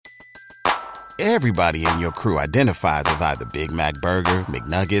Everybody in your crew identifies as either Big Mac Burger,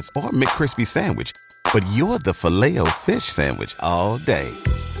 McNuggets, or McCrispy Sandwich. But you're the Filet-O-Fish Sandwich all day.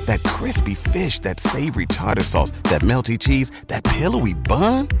 That crispy fish, that savory tartar sauce, that melty cheese, that pillowy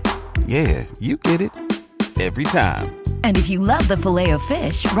bun. Yeah, you get it. Every time. And if you love the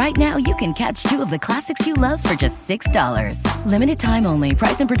Filet-O-Fish, right now you can catch two of the classics you love for just $6. Limited time only.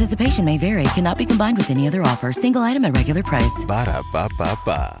 Price and participation may vary. Cannot be combined with any other offer. Single item at regular price.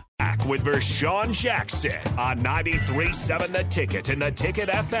 Ba-da-ba-ba-ba. Back with Vershawn Jackson on 93.7 The Ticket and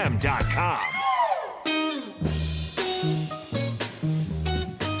theticketfm.com.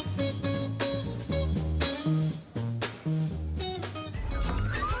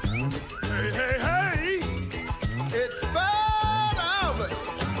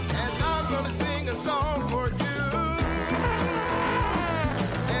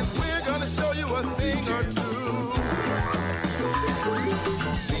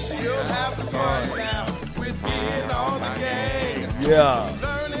 Yeah.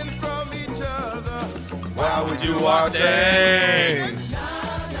 Learning from each other. Why would you walk things? You're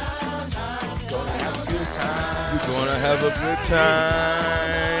gonna have a good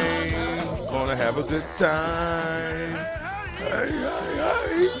time. Gonna have a good time. Hey,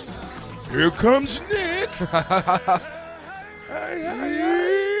 hey, hey. Here comes Nick. Hey, hey,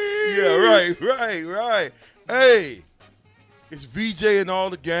 hey. Yeah, right. Hey, it's VJ and all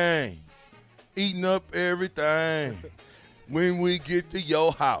the gang. Eating up everything. When we get to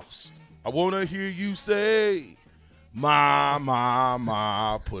your house, I want to hear you say,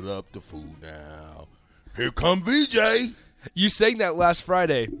 Ma, put up the food now. Here come VJ. You sang that last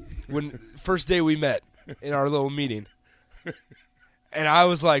Friday, when first day we met in our little meeting. And I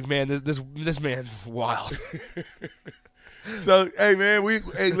was like, man, this man's wild. So, hey, man,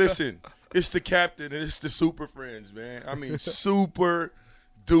 listen, it's the captain and it's the super friends, man. I mean, super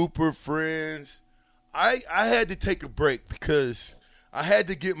duper friends. I had to take a break because I had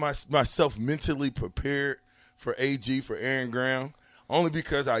to get myself mentally prepared for AG, for Aaron Graham, only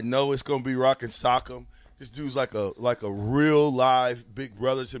because I know it's going to be rock and sock 'em. This dude's like a real live big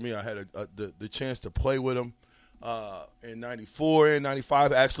brother to me. I had the chance to play with him in 94 and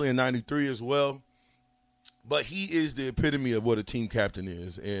 95, actually in 93 as well. But he is the epitome of what a team captain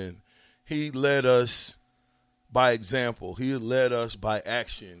is, and he led us by example. He led us by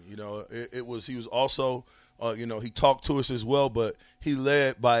action. You know, he was also, he talked to us as well, but he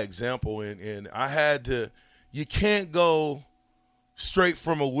led by example. And I had to, you can't go straight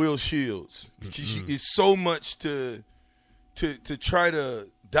from a Will Shields. Mm-hmm. It's so much to try to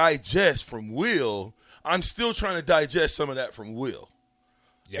digest from Will. I'm still trying to digest some of that from Will.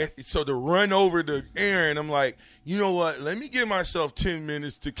 Yeah. And so to run over to Aaron, I'm like, you know what? Let me give myself 10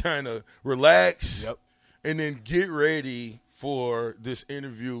 minutes to kind of relax. Yep. And then get ready for this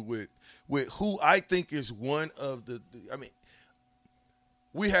interview with who I think is one of the – I mean,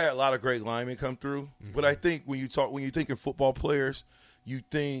 we had a lot of great linemen come through. Mm-hmm. But I think when you think of football players, you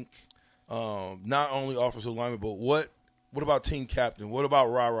think not only offensive linemen, but what about team captain? What about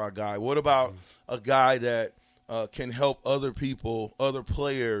rah-rah guy? What about a guy that can help other people, other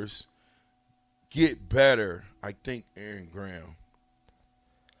players get better? I think Aaron Graham.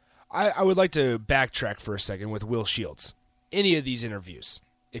 I would like to backtrack for a second with Will Shields. Any of these interviews,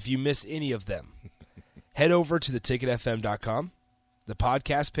 if you miss any of them, head over to theticketfm.com, the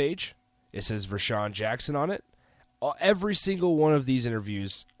podcast page. It says Vershawn Jackson on it. Every single one of these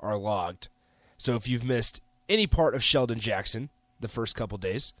interviews are logged. So if you've missed any part of Sheldon Jackson the first couple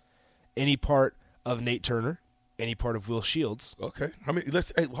days, any part of Nate Turner, any part of Will Shields. Okay.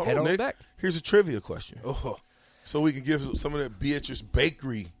 Hold on, Nick. Back. Here's a trivia question. Oh. So we can give some of that Beatrice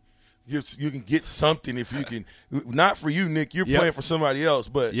Bakery. You can get something if you can. Not for you, Nick. You're playing for somebody else.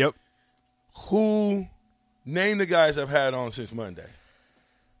 But who – name the guys I've had on since Monday.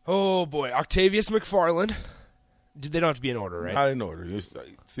 Oh, boy. Octavius McFarland. They don't have to be in order, right? Not in order.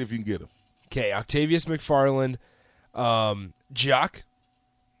 See if you can get them. Okay, Octavius McFarland, Jock,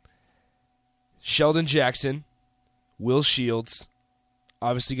 Sheldon Jackson, Will Shields,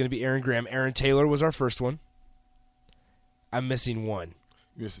 obviously going to be Aaron Graham. Aaron Taylor was our first one. I'm missing one.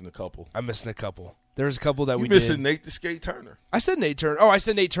 You're missing a couple. I'm missing a couple. There's a couple that we did. You're missing Nate the Skate Turner. I said Nate Turner. Oh, I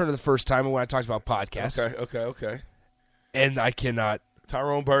said Nate Turner the first time when I talked about podcasts. Okay. And I cannot.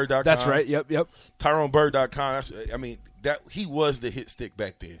 TyroneBird.com. That's right. Yep. TyroneBird.com. He was the hit stick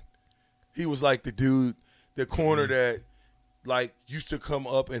back then. He was like the dude, the corner that like used to come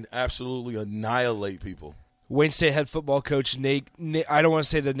up and absolutely annihilate people. Wayne State head football coach Nate I don't want to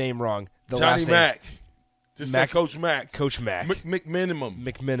say the name wrong. Johnny Mack. Just say Coach Mack. Coach Mack.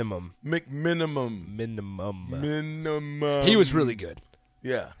 McMinimum. Minimum. He was really good.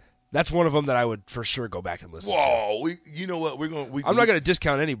 Yeah. That's one of them that I would for sure go back and listen to. Whoa, you know what? I'm not going to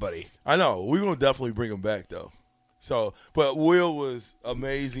discount anybody. I know. We're going to definitely bring him back, though. So, but Will was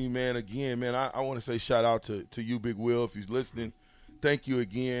amazing, man. Again, man, I want to say shout out to you, Big Will, if you're listening. Thank you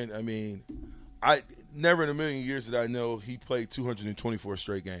again. I mean, I never in a million years did I know he played 224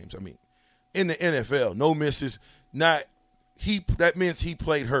 straight games. I mean, in the NFL, no misses. That means he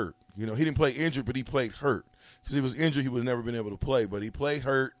played hurt. You know, he didn't play injured, but he played hurt. Because he was injured, he would have never been able to play. But he played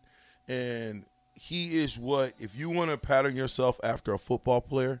hurt. And he is what, if you want to pattern yourself after a football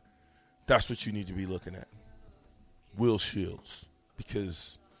player, that's what you need to be looking at. Will Shields.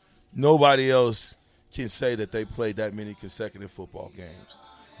 Because nobody else can say that they played that many consecutive football games.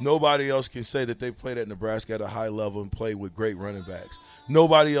 Nobody else can say that they played at Nebraska at a high level and played with great running backs.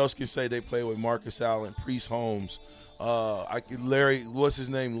 Nobody else can say they played with Marcus Allen, Priest Holmes, Larry, what's his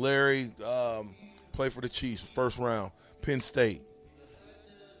name? Larry, played for the Chiefs, first round, Penn State.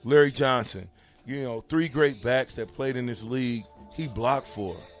 Larry Johnson, you know, 3 great backs that played in this league. He blocked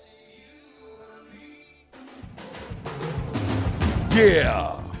for.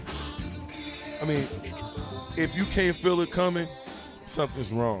 Yeah. I mean, if you can't feel it coming,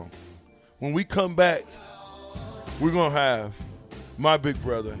 something's wrong. When we come back, we're going to have my big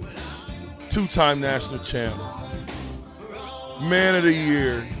brother, 2-time national champ, man of the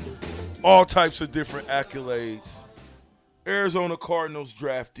year, all types of different accolades, Arizona Cardinals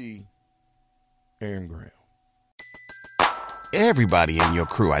draftee, Aaron Graham. Everybody in your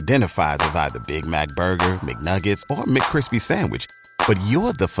crew identifies as either Big Mac Burger, McNuggets, or McCrispy Sandwich. But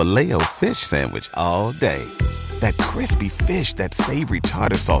you're the Filet-O-Fish Sandwich all day. That crispy fish, that savory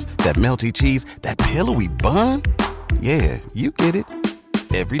tartar sauce, that melty cheese, that pillowy bun. Yeah, you get it.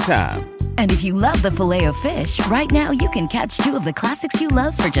 Every time. And if you love the Filet-O-Fish, right now you can catch 2 of the classics you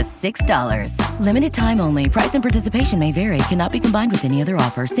love for just $6. Limited time only. Price and participation may vary. Cannot be combined with any other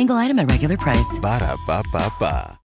offer. Single item at regular price. Ba-da-ba-ba-ba.